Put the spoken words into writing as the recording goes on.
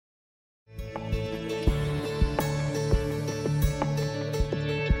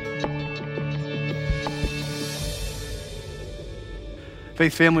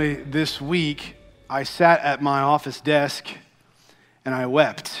Faith family, this week I sat at my office desk and I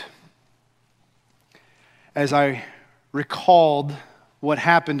wept as I recalled what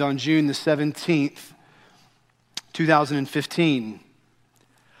happened on June the 17th, 2015.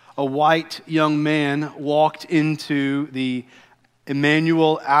 A white young man walked into the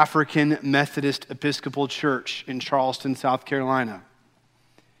Emmanuel African Methodist Episcopal Church in Charleston, South Carolina.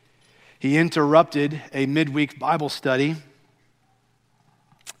 He interrupted a midweek Bible study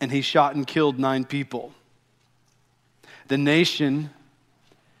and he shot and killed 9 people. The nation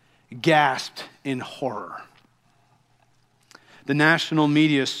gasped in horror. The national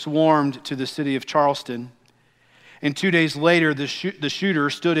media swarmed to the city of Charleston, and 2 days later, the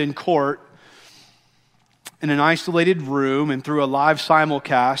shooter stood in court in an isolated room and through a live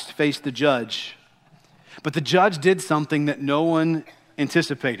simulcast faced the judge. But the judge did something that no one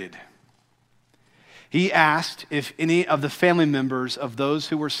anticipated. He asked if any of the family members of those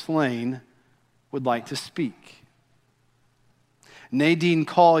who were slain would like to speak. Nadine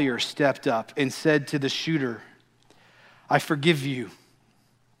Collier stepped up and said to the shooter, "I forgive you.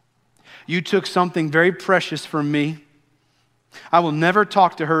 You took something very precious from me. I will never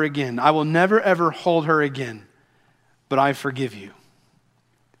talk to her again. I will never ever hold her again, but I forgive you."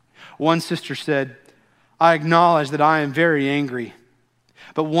 One sister said, "I acknowledge that I am very angry.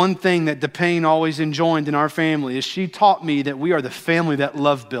 But one thing that DePayne always enjoined in our family is she taught me that we are the family that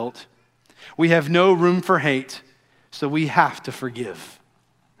love built. We have no room for hate, so we have to forgive."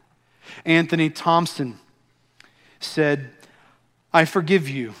 Anthony Thompson said, "I forgive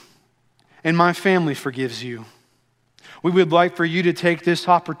you, and my family forgives you. We would like for you to take this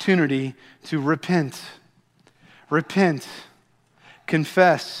opportunity to repent. Repent,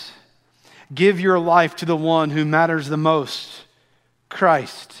 confess, give your life to the one who matters the most,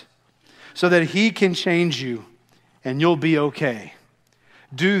 Christ, so that he can change you and you'll be okay.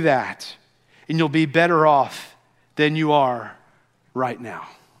 Do that and you'll be better off than you are right now."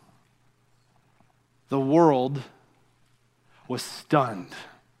 The world was stunned.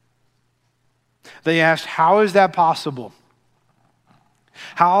 They asked, how is that possible?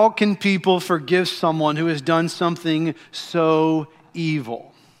 How can people forgive someone who has done something so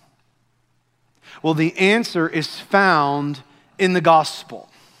evil? Well, the answer is found in the gospel.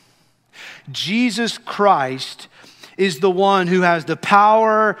 Jesus Christ is the one who has the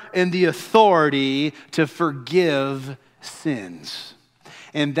power and the authority to forgive sins.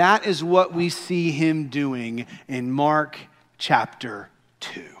 And that is what we see him doing in Mark chapter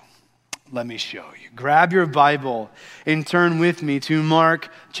 2. Let me show you. Grab your Bible and turn with me to Mark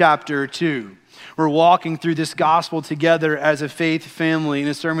chapter 2. We're walking through this gospel together as a faith family in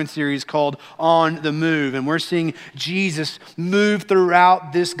a sermon series called On the Move. And we're seeing Jesus move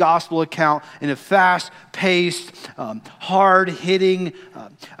throughout this gospel account in a fast-paced, hard-hitting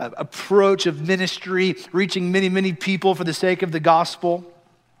approach of ministry, reaching many, many people for the sake of the gospel.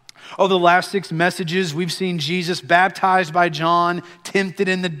 Over the last 6 messages, we've seen Jesus baptized by John, tempted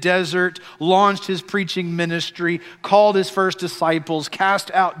in the desert, launched his preaching ministry, called his first disciples,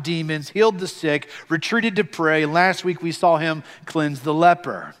 cast out demons, healed the sick, retreated to pray. And last week we saw him cleanse the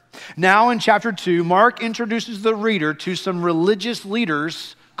leper. Now in chapter 2, Mark introduces the reader to some religious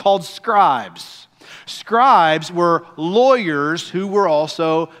leaders called scribes. Scribes were lawyers who were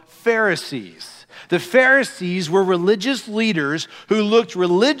also Pharisees. The Pharisees were religious leaders who looked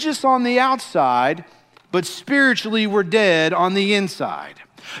religious on the outside, but spiritually were dead on the inside.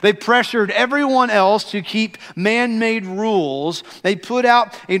 They pressured everyone else to keep man-made rules. They put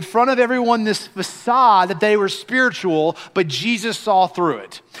out in front of everyone this facade that they were spiritual, but Jesus saw through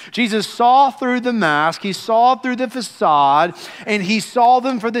it. Jesus saw through the mask, he saw through the facade, and he saw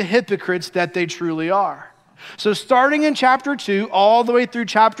them for the hypocrites that they truly are. So starting in chapter 2, all the way through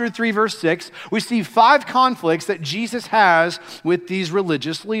chapter 3, verse 6, we see 5 conflicts that Jesus has with these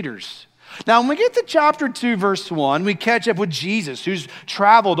religious leaders. Now, when we get to chapter 2, verse 1, we catch up with Jesus, who's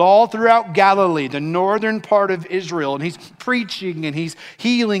traveled all throughout Galilee, the northern part of Israel, and he's preaching and he's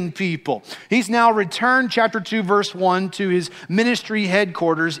healing people. He's now returned, chapter 2, verse 1, to his ministry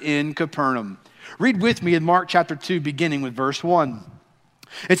headquarters in Capernaum. Read with me in Mark chapter 2, beginning with verse 1.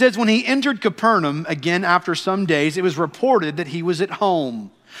 It says, when he entered Capernaum, again after some days, it was reported that he was at home.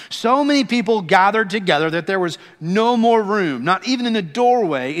 So many people gathered together that there was no more room, not even in the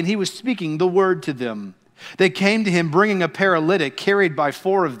doorway, and he was speaking the word to them. They came to him bringing a paralytic carried by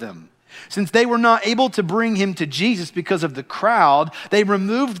 4 of them. Since they were not able to bring him to Jesus because of the crowd, they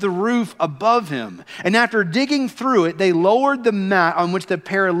removed the roof above him. And after digging through it, they lowered the mat on which the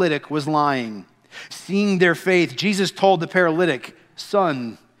paralytic was lying. Seeing their faith, Jesus told the paralytic,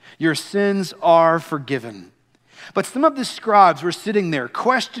 "Son, your sins are forgiven." But some of the scribes were sitting there,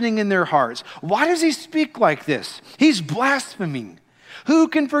 questioning in their hearts, why does he speak like this? He's blaspheming. Who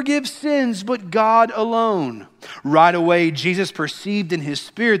can forgive sins but God alone? Right away, Jesus perceived in his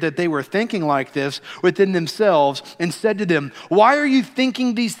spirit that they were thinking like this within themselves and said to them, why are you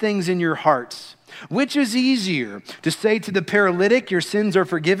thinking these things in your hearts? Which is easier, to say to the paralytic, your sins are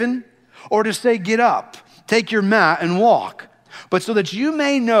forgiven, or to say, get up, take your mat and walk? But so that you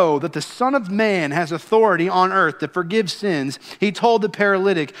may know that the Son of Man has authority on earth to forgive sins, he told the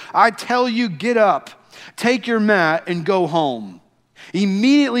paralytic, I tell you, get up, take your mat and go home.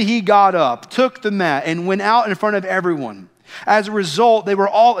 Immediately he got up, took the mat, and went out in front of everyone. As a result, they were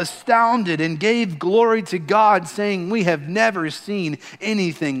all astounded and gave glory to God, saying, we have never seen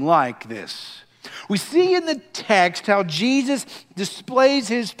anything like this. We see in the text how Jesus displays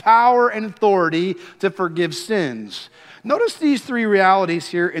his power and authority to forgive sins. Notice these three realities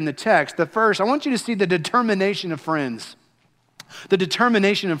here in the text. The first, I want you to see the determination of friends. The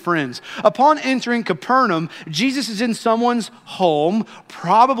determination of friends. Upon entering Capernaum, Jesus is in someone's home,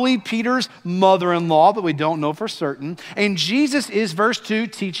 probably Peter's mother-in-law, but we don't know for certain. And Jesus is, verse 2,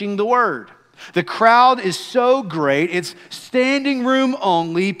 teaching the word. The crowd is so great, it's standing room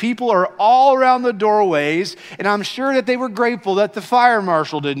only. People are all around the doorways, and I'm sure that they were grateful that the fire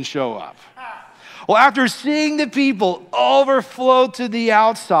marshal didn't show up. Well, after seeing the people overflow to the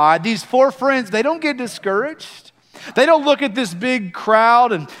outside, these four friends, they don't get discouraged. They don't look at this big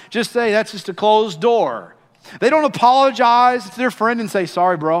crowd and just say, that's just a closed door. They don't apologize to their friend and say,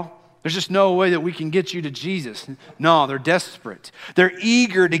 sorry, bro. There's just no way that we can get you to Jesus. No, they're desperate. They're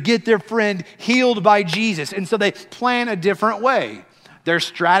eager to get their friend healed by Jesus. And so they plan a different way. Their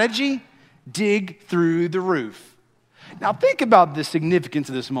strategy, dig through the roof. Now think about the significance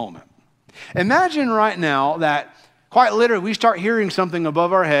of this moment. Imagine right now that quite literally we start hearing something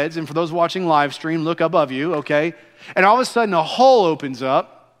above our heads. And for those watching live stream, look above you, okay? And all of a sudden a hole opens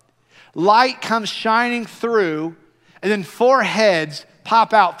up, light comes shining through, and then four heads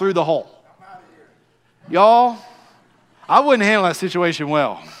pop out through the hole. Y'all, I wouldn't handle that situation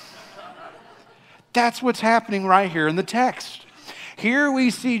well. That's what's happening right here in the text. Here we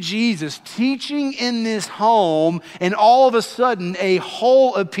see Jesus teaching in this home, and all of a sudden a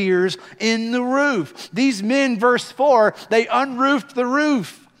hole appears in the roof. These men, verse 4, they unroofed the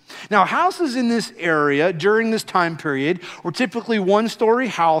roof. Now, houses in this area during this time period were typically one-story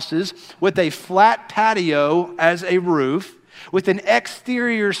houses with a flat patio as a roof with an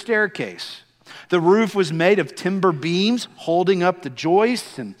exterior staircase. The roof was made of timber beams holding up the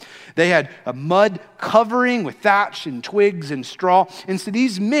joists, and they had a mud covering with thatch and twigs and straw. And so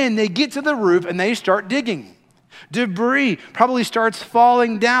these men, they get to the roof and they start digging. Debris probably starts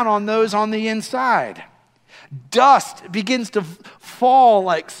falling down on those on the inside. Dust begins to fall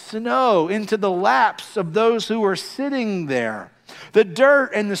like snow into the laps of those who are sitting there. The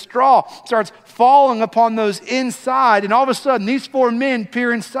dirt and the straw starts falling upon those inside, and all of a sudden these four men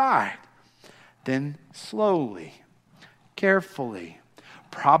peer inside. Then slowly, carefully,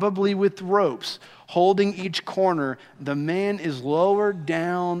 probably with ropes holding each corner, the man is lowered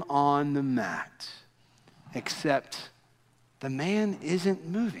down on the mat. Except the man isn't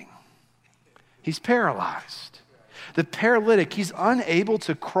moving. He's paralyzed. The paralytic, he's unable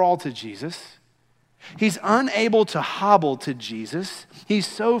to crawl to Jesus. He's unable to hobble to Jesus. He's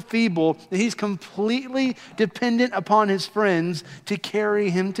so feeble that he's completely dependent upon his friends to carry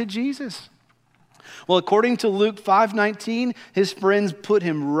him to Jesus. Well, according to Luke 5:19, his friends put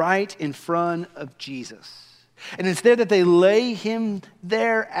him right in front of Jesus. And instead that they lay him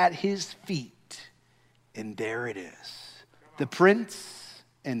there at his feet, and there it is, the prince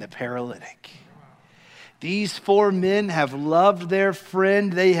and the paralytic. These four men have loved their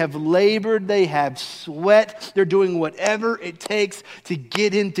friend. They have labored. They have sweat. They're doing whatever it takes to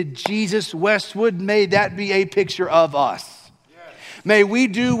get him to Jesus. Westwood, may that be a picture of us. Yes. May we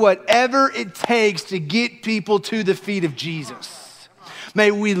do whatever it takes to get people to the feet of Jesus. May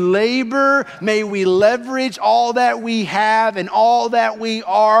we labor, may we leverage all that we have and all that we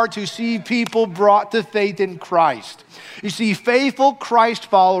are to see people brought to faith in Christ. You see, faithful Christ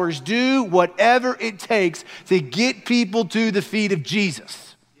followers do whatever it takes to get people to the feet of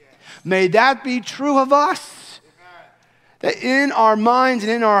Jesus. May that be true of us. That in our minds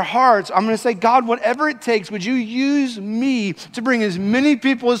and in our hearts, I'm going to say, God, whatever it takes, would you use me to bring as many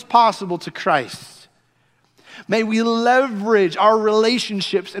people as possible to Christ? May we leverage our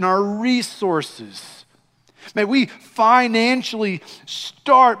relationships and our resources. May we financially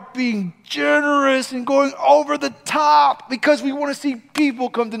start being generous and going over the top because we want to see people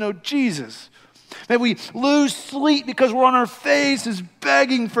come to know Jesus. May we lose sleep because we're on our faces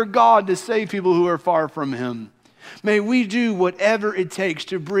begging for God to save people who are far from him. May we do whatever it takes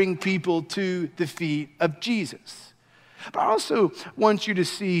to bring people to the feet of Jesus. But I also want you to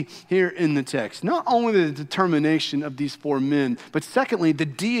see here in the text, not only the determination of these four men, but secondly, the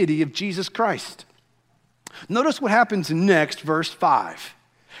deity of Jesus Christ. Notice what happens next, verse 5.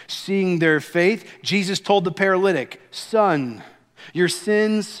 Seeing their faith, Jesus told the paralytic, "Son, your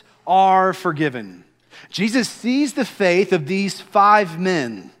sins are forgiven." Jesus sees the faith of these five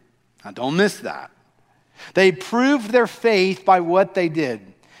men. Now don't miss that. They proved their faith by what they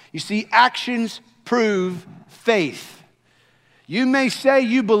did. You see, actions prove faith. You may say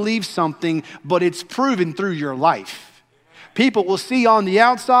you believe something, but it's proven through your life. People will see on the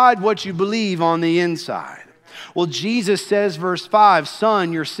outside what you believe on the inside. Well, Jesus says, verse 5,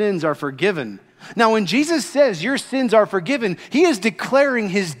 "Son, your sins are forgiven." Now, when Jesus says your sins are forgiven, he is declaring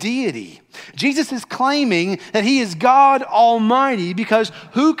his deity. Jesus is claiming that he is God Almighty, because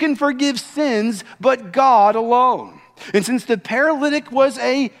who can forgive sins but God alone? And since the paralytic was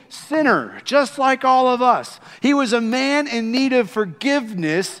a sinner, just like all of us, he was a man in need of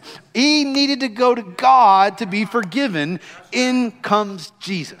forgiveness. He needed to go to God to be forgiven. In comes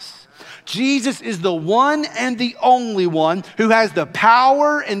Jesus. Jesus is the one and the only one who has the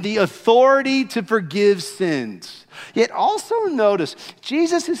power and the authority to forgive sins. Yet also notice,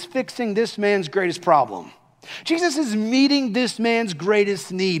 Jesus is fixing this man's greatest problem. Jesus is meeting this man's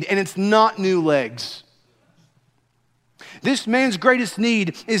greatest need, and it's not new legs. This man's greatest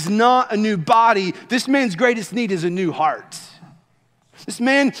need is not a new body. This man's greatest need is a new heart. This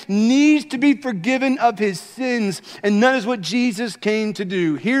man needs to be forgiven of his sins, and that is what Jesus came to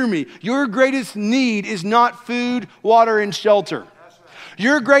do. Hear me. Your greatest need is not food, water, and shelter.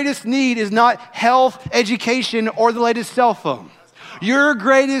 Your greatest need is not health, education, or the latest cell phone. Your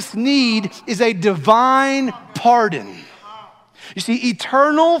greatest need is a divine pardon. You see,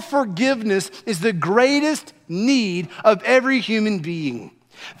 eternal forgiveness is the greatest need of every human being.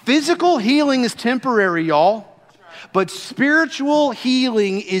 Physical healing is temporary, y'all. But spiritual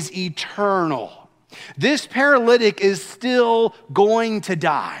healing is eternal. This paralytic is still going to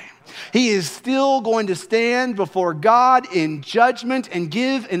die. He is still going to stand before God in judgment and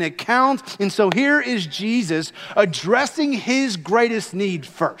give an account. And so here is Jesus addressing his greatest need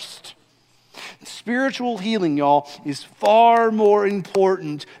first. Spiritual healing, y'all, is far more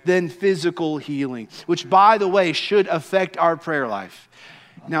important than physical healing, which, by the way, should affect our prayer life.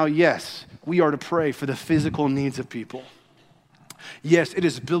 Now, yes, we are to pray for the physical needs of people. Yes, it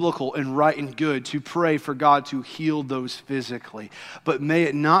is biblical and right and good to pray for God to heal those physically. But may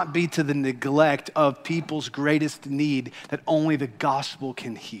it not be to the neglect of people's greatest need that only the gospel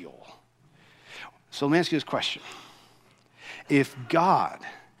can heal. So let me ask you this question. If God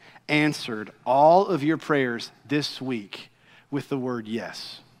answered all of your prayers this week with the word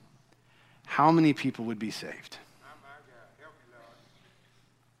yes, how many people would be saved?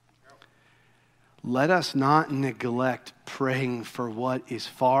 Let us not neglect praying for what is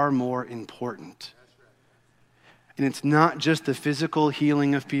far more important. And it's not just the physical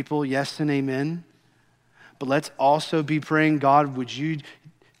healing of people, yes and amen, but let's also be praying, God, would you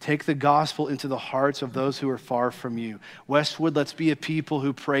take the gospel into the hearts of those who are far from you. Westwood, let's be a people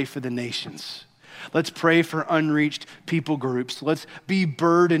who pray for the nations. Let's pray for unreached people groups. Let's be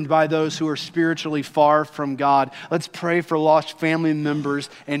burdened by those who are spiritually far from God. Let's pray for lost family members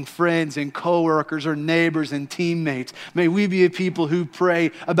and friends and coworkers or neighbors and teammates. May we be a people who pray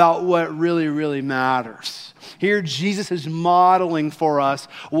about what really, really matters. Here, Jesus is modeling for us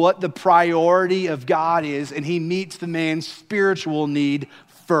what the priority of God is, and he meets the man's spiritual need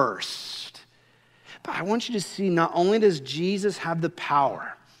first. But I want you to see, not only does Jesus have the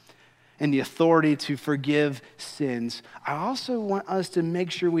power and the authority to forgive sins, I also want us to make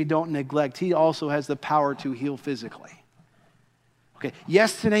sure we don't neglect. He also has the power to heal physically. Okay,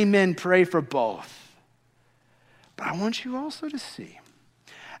 yes and amen, pray for both. But I want you also to see,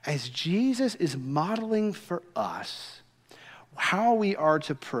 as Jesus is modeling for us how we are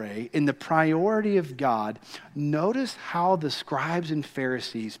to pray in the priority of God, notice how the scribes and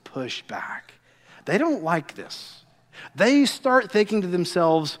Pharisees push back. They don't like this. They start thinking to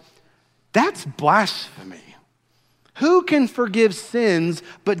themselves, that's blasphemy. Who can forgive sins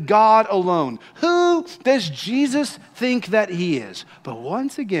but God alone? Who does Jesus think that he is? But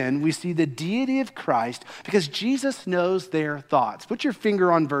once again, we see the deity of Christ because Jesus knows their thoughts. Put your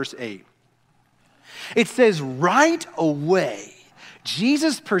finger on verse 8. It says, right away,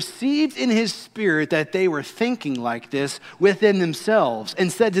 Jesus perceived in his spirit that they were thinking like this within themselves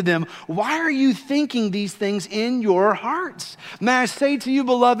and said to them, why are you thinking these things in your hearts? May I say to you,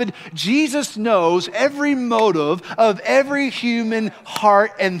 beloved, Jesus knows every motive of every human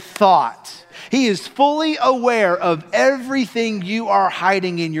heart and thought. He is fully aware of everything you are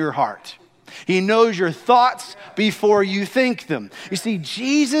hiding in your heart. He knows your thoughts before you think them. You see,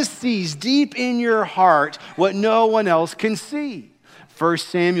 Jesus sees deep in your heart what no one else can see. 1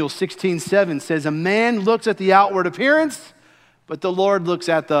 Samuel 16:7 says, a man looks at the outward appearance, but the Lord looks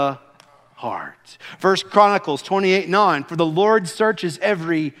at the heart. 1 Chronicles 28:9, for the Lord searches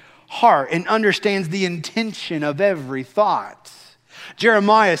every heart and understands the intention of every thought.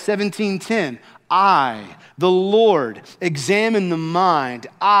 Jeremiah 17:10, I, the Lord, examine the mind.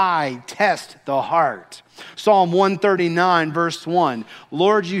 I test the heart. Psalm 139, verse 1,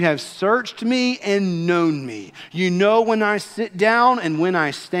 Lord, you have searched me and known me. You know when I sit down and when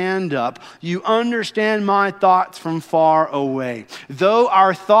I stand up. You understand my thoughts from far away. Though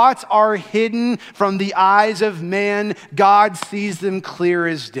our thoughts are hidden from the eyes of man, God sees them clear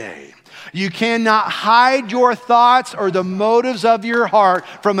as day. You cannot hide your thoughts or the motives of your heart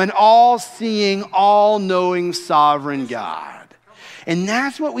from an all-seeing, all-knowing, sovereign God. And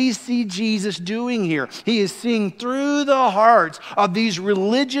that's what we see Jesus doing here. He is seeing through the hearts of these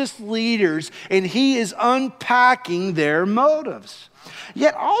religious leaders, and he is unpacking their motives.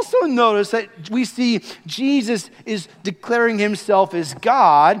 Yet also notice that we see Jesus is declaring himself as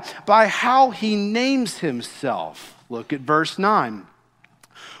God by how he names himself. Look at verse 9.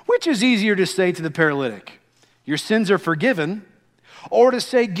 Which is easier to say to the paralytic, your sins are forgiven, or to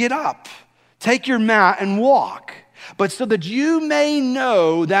say, get up, take your mat and walk? But so that you may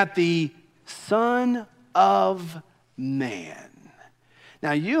know that the Son of Man.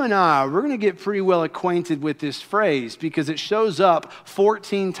 Now, you and I, we're going to get pretty well acquainted with this phrase because it shows up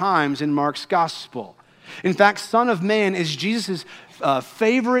 14 times in Mark's gospel. In fact, Son of Man is Jesus'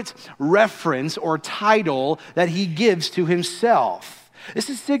 favorite reference or title that he gives to himself.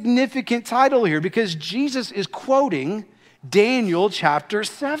 This is a significant title here because Jesus is quoting Daniel chapter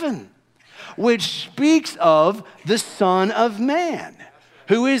 7, which speaks of the Son of Man.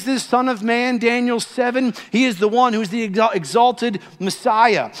 Who is this Son of Man? Daniel 7. He is the one who is the exalted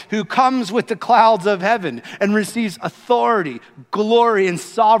Messiah who comes with the clouds of heaven and receives authority, glory, and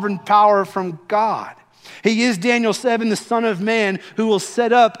sovereign power from God. He is, Daniel 7, the Son of Man who will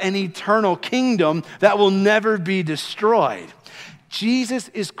set up an eternal kingdom that will never be destroyed. Jesus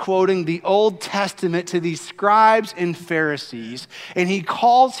is quoting the Old Testament to these scribes and Pharisees, and he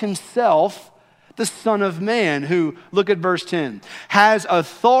calls himself the Son of Man who, look at verse 10, has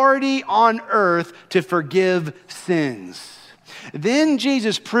authority on earth to forgive sins. Then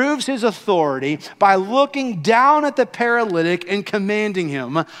Jesus proves his authority by looking down at the paralytic and commanding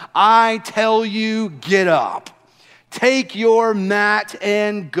him, I tell you, get up. Take your mat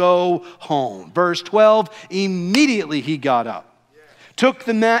and go home. Verse 12, immediately he got up. Took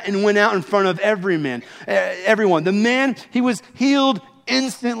the mat and went out in front of everyone. The man, he was healed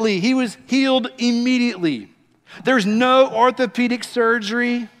instantly. He was healed immediately. There's no orthopedic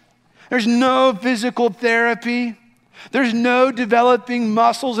surgery. There's no physical therapy. There's no developing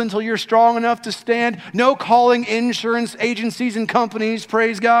muscles until you're strong enough to stand. No calling insurance agencies and companies,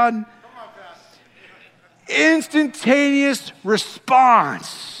 praise God. Instantaneous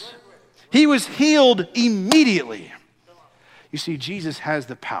response. He was healed immediately. You see, Jesus has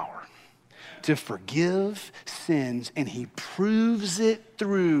the power to forgive sins, and he proves it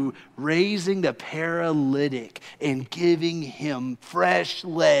through raising the paralytic and giving him fresh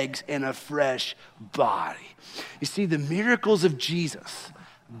legs and a fresh body. You see, the miracles of Jesus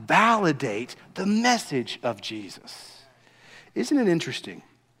validate the message of Jesus. Isn't it interesting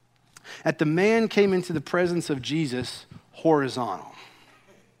that the man came into the presence of horizontal,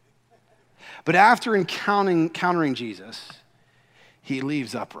 but after encountering Jesus, he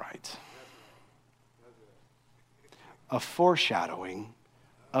leaves upright. A foreshadowing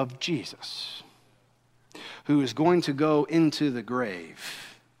of Jesus, who is going to go into the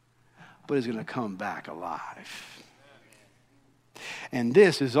grave, but is going to come back alive. And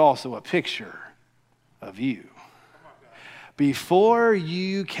this is also a picture of you. Before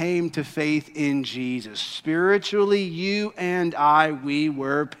you came to faith in Jesus, spiritually, you and I, we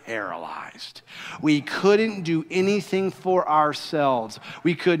were paralyzed. We couldn't do anything for ourselves.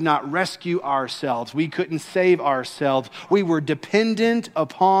 We could not rescue ourselves. We couldn't save ourselves. We were dependent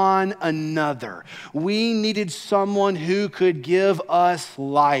upon another. We needed someone who could give us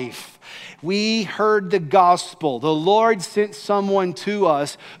life. We heard the gospel. The Lord sent someone to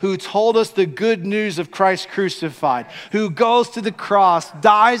us who told us the good news of Christ crucified, who goes to the cross,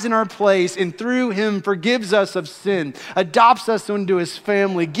 dies in our place, and through him forgives us of sin, adopts us into his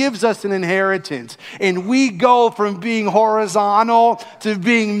family, gives us an inheritance, and we go from being horizontal to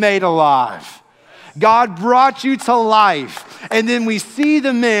being made alive. God brought you to life. And then we see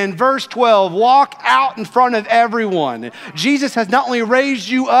the men, verse 12, walk out in front of everyone. Jesus has not only raised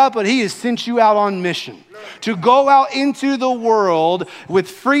you up, but he has sent you out on mission to go out into the world with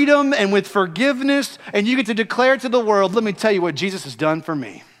freedom and with forgiveness. And you get to declare to the world, let me tell you what Jesus has done for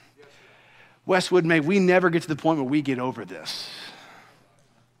me. Westwood, may we never get to the point where we get over this.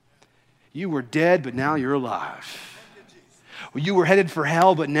 You were dead, but now you're alive. You were headed for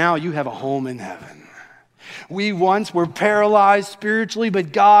hell, but now you have a home in heaven. We once were paralyzed spiritually,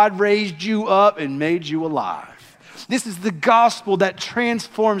 but God raised you up and made you alive. This is the gospel that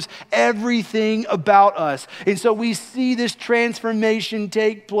transforms everything about us. And so we see this transformation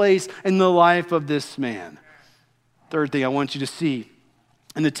take place in the life of this man. Third thing I want you to see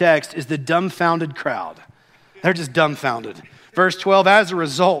in the text is the dumbfounded crowd. They're just dumbfounded. Verse 12, as a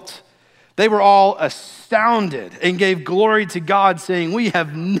result, they were all astounded and gave glory to God, saying, we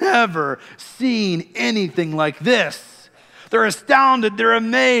have never seen anything like this. They're astounded. They're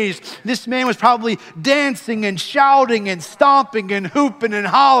amazed. This man was probably dancing and shouting and stomping and hooping and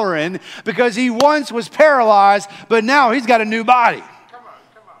hollering because he once was paralyzed, but now he's got a new body.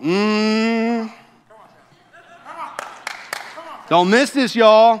 Don't miss this,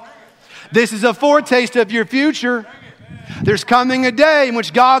 y'all. This is a foretaste of your future. There's coming a day in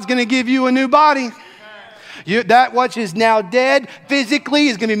which God's going to give you a new body. That which is now dead physically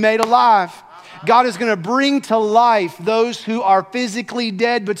is going to be made alive. God is going to bring to life those who are physically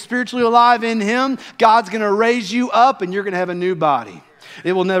dead but spiritually alive in him. God's going to raise you up and you're going to have a new body.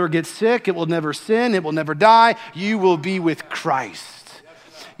 It will never get sick. It will never sin. It will never die. You will be with Christ.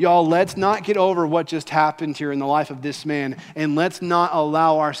 Y'all, let's not get over what just happened here in the life of this man, and let's not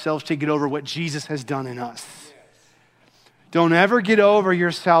allow ourselves to get over what Jesus has done in us. Don't ever get over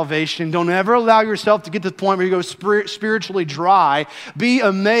your salvation. Don't ever allow yourself to get to the point where you go spiritually dry. Be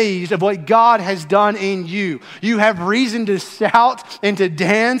amazed of what God has done in you. You have reason to shout and to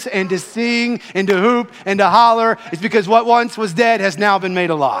dance and to sing and to hoop and to holler. It's because what once was dead has now been made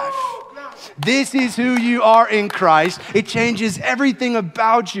alive. This is who you are in Christ. It changes everything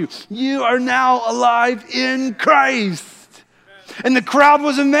about you. You are now alive in Christ. And the crowd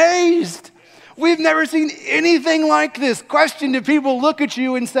was amazed. We've never seen anything like this. Question, do people look at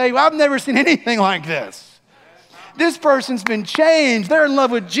you and say, well, I've never seen anything like this? This person's been changed. They're in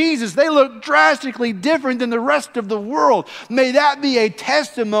love with Jesus. They look drastically different than the rest of the world. May that be a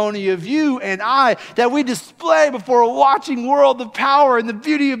testimony of you and I, that we display before a watching world the power and the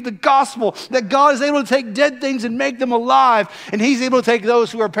beauty of the gospel, that God is able to take dead things and make them alive, and he's able to take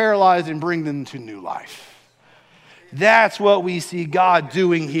those who are paralyzed and bring them to new life. That's what we see God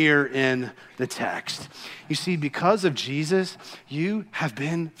doing here in the text. You see, because of Jesus, you have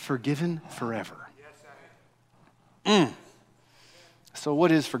been forgiven forever. So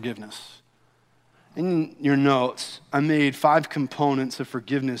what is forgiveness? In your notes, I made 5 components of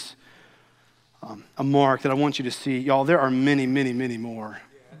forgiveness, a mark that I want you to see. Y'all, there are many, many, many more.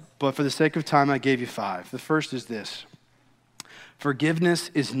 But for the sake of time, I gave you 5. The first is this. Forgiveness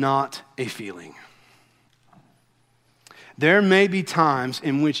is not a feeling. There may be times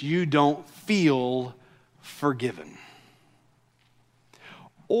in which you don't feel forgiven.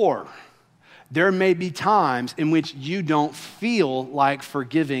 Or there may be times in which you don't feel like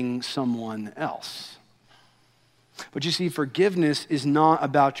forgiving someone else. But you see, forgiveness is not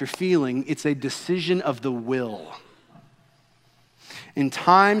about your feeling. It's a decision of the will. In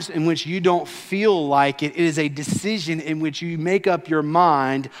times in which you don't feel like it, it is a decision in which you make up your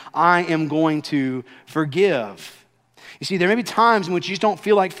mind, I am going to forgive. You see, there may be times in which you just don't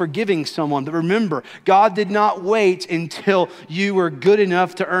feel like forgiving someone, but remember, God did not wait until you were good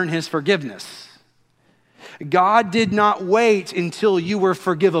enough to earn his forgiveness. God did not wait until you were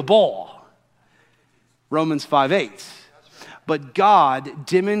forgivable. Romans 5:8. But God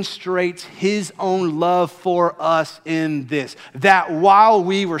demonstrates his own love for us in this, that while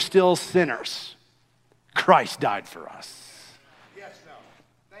we were still sinners, Christ died for us.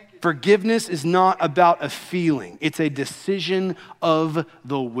 Forgiveness is not about a feeling. It's a decision of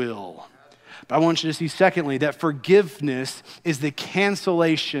the will. But I want you to see, secondly, that forgiveness is the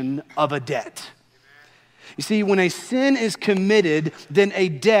cancellation of a debt. You see, when a sin is committed, then a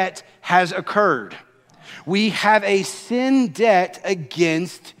debt has occurred. We have a sin debt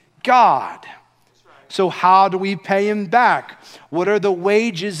against God. So how do we pay him back? What are the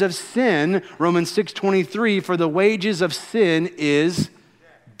wages of sin? Romans 6:23, for the wages of sin is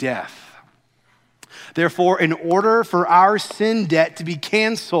death. Therefore, in order for our sin debt to be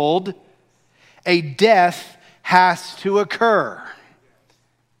canceled, a death has to occur.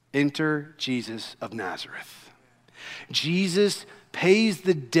 Enter Jesus of Nazareth. Jesus pays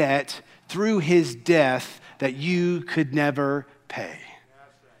the debt through his death that you could never pay.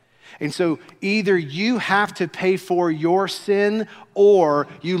 And so either you have to pay for your sin or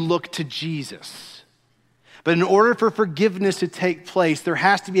you look to Jesus. But in order for forgiveness to take place, there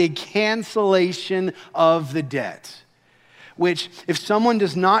has to be a cancellation of the debt. Which, if someone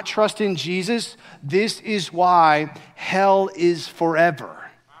does not trust in Jesus, this is why hell is forever.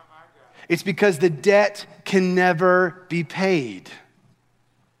 It's because the debt can never be paid.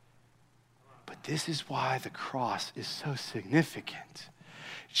 But this is why the cross is so significant.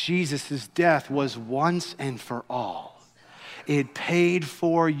 Jesus' death was once and for all. It paid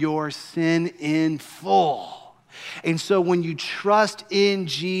for your sin in full. And so when you trust in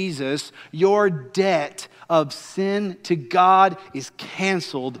Jesus, your debt of sin to God is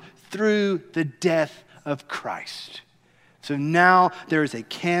canceled through the death of Christ. So now there is a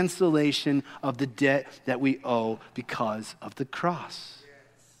cancellation of the debt that we owe because of the cross.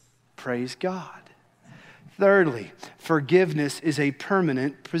 Praise God. Thirdly, forgiveness is a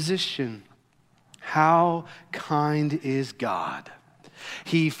permanent position. How kind is God?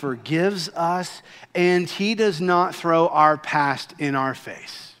 He forgives us, and he does not throw our past in our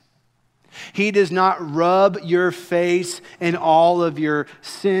face. He does not rub your face in all of your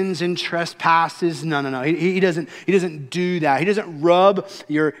sins and trespasses. No. He doesn't do that. He doesn't rub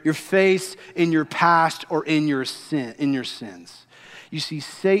your face in your past or in your sins. You see,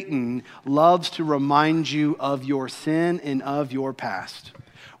 Satan loves to remind you of your sin and of your past.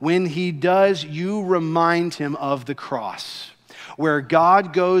 When he does, you remind him of the cross, where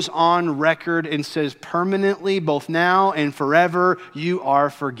God goes on record and says permanently, both now and forever, you are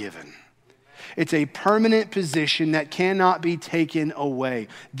forgiven. It's a permanent position that cannot be taken away.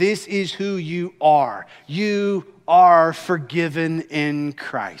 This is who you are. You are forgiven in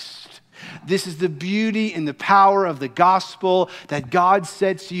Christ. This is the beauty and the power of the gospel, that God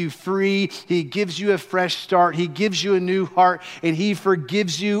sets you free. He gives you a fresh start. He gives you a new heart, and he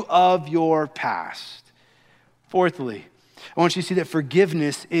forgives you of your past. Fourthly, I want you to see that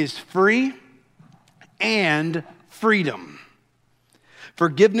forgiveness is free and freedom.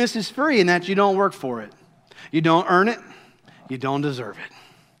 Forgiveness is free in that you don't work for it. You don't earn it. You don't deserve it.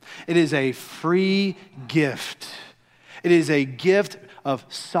 It is a free gift. It is a gift of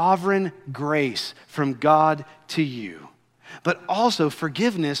sovereign grace from God to you. But also,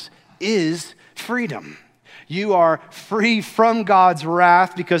 forgiveness is freedom. You are free from God's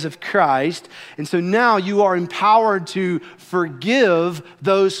wrath because of Christ. And so now you are empowered to forgive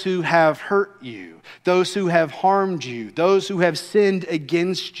those who have hurt you, those who have harmed you, those who have sinned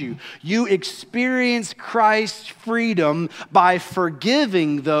against you. You experience Christ's freedom by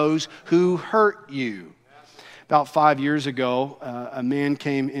forgiving those who hurt you. About 5 years ago, a man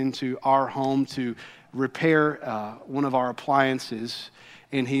came into our home to repair one of our appliances,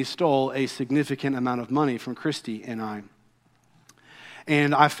 and he stole a significant amount of money from Christy and I.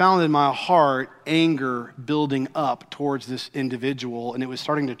 And I found in my heart anger building up towards this individual, and it was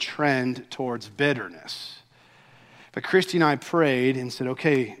starting to trend towards bitterness. But Christy and I prayed and said,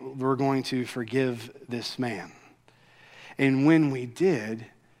 okay, we're going to forgive this man. And when we did,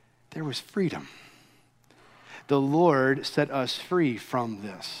 there was freedom. The Lord set us free from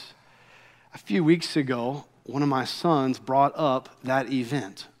this. A few weeks ago, one of my sons brought up that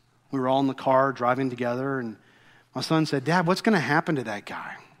event. We were all in the car driving together, and my son said, Dad, what's going to happen to that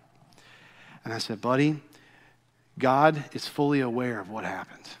guy? And I said, buddy, God is fully aware of what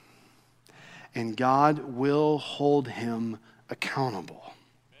happened. And God will hold him accountable.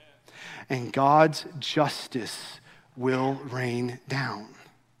 And God's justice will rain down.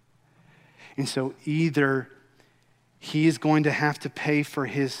 And so either he is going to have to pay for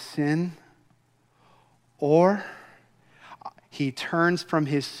his sin, or he turns from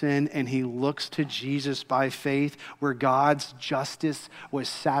his sin and he looks to Jesus by faith, where God's justice was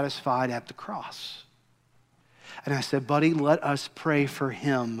satisfied at the cross. And I said, buddy, let us pray for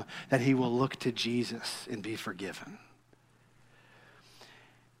him that he will look to Jesus and be forgiven.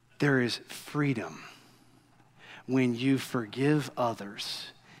 There is freedom when you forgive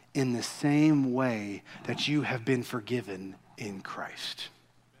others in the same way that you have been forgiven in Christ.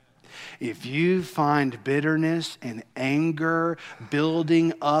 If you find bitterness and anger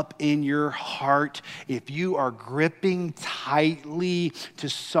building up in your heart, if you are gripping tightly to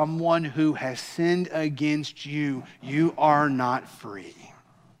someone who has sinned against you, you are not free.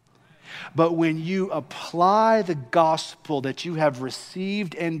 But when you apply the gospel that you have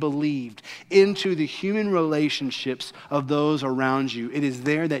received and believed into the human relationships of those around you, it is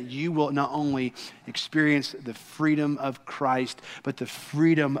there that you will not only experience the freedom of Christ, but the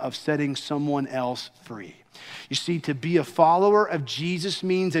freedom of setting someone else free. You see, to be a follower of Jesus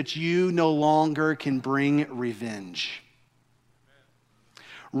means that you no longer can bring revenge.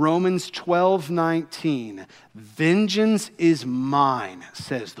 Romans 12:19, vengeance is mine,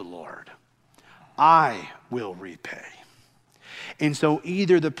 says the Lord. I will repay. And so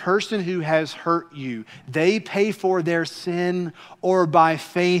either the person who has hurt you, they pay for their sin, or by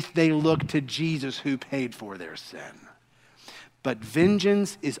faith they look to Jesus who paid for their sin. But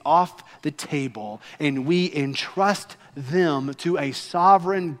vengeance is off the table, and we entrust them to a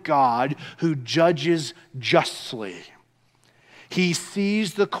sovereign God who judges justly. He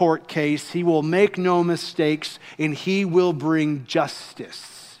sees the court case, he will make no mistakes, and he will bring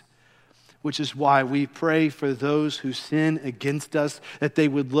justice. Which is why we pray for those who sin against us, that they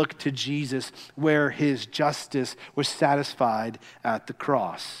would look to Jesus where his justice was satisfied at the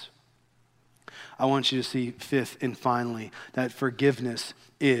cross. I want you to see, fifth and finally, that forgiveness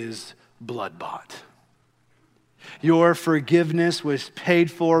is blood-bought. Your forgiveness was paid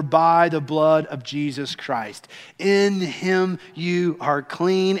for by the blood of Jesus Christ. In him you are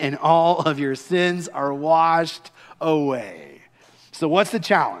clean and all of your sins are washed away. So what's the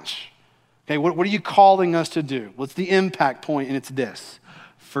challenge? Okay, what are you calling us to do? What's the impact point? And it's this: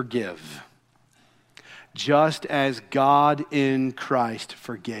 forgive. Just as God in Christ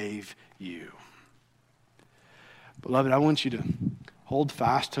forgave you. Beloved, I want you to hold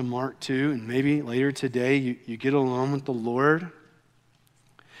fast to Mark 2, and maybe later today you get alone with the Lord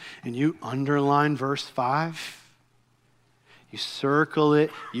and you underline verse 5. You circle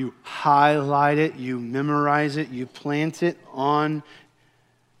it, you highlight it, you memorize it, you plant it on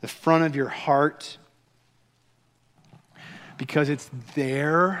the front of your heart, because it's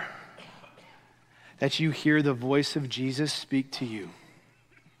there that you hear the voice of Jesus speak to you.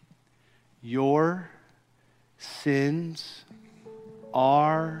 Your sins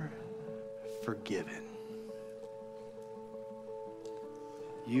are forgiven.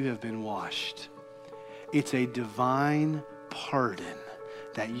 You have been washed. It's a divine pardon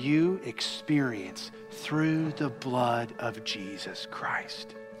that you experience through the blood of Jesus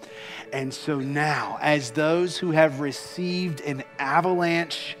Christ. And so now, as those who have received an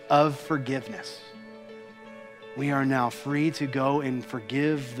avalanche of forgiveness, we are now free to go and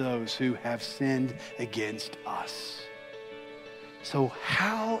forgive those who have sinned against us. So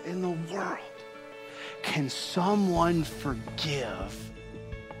how in the world can someone forgive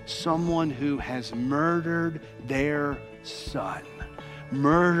someone who has murdered their son,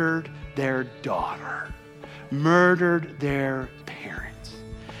 murdered their daughter, murdered their parents?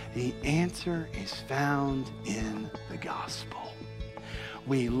 The answer is found in the gospel.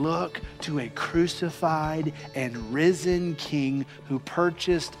 We look to a crucified and risen King who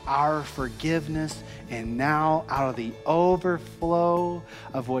purchased our forgiveness, and now out of the overflow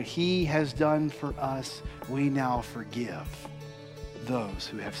of what he has done for us, we now forgive those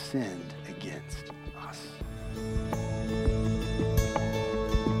who have sinned against us.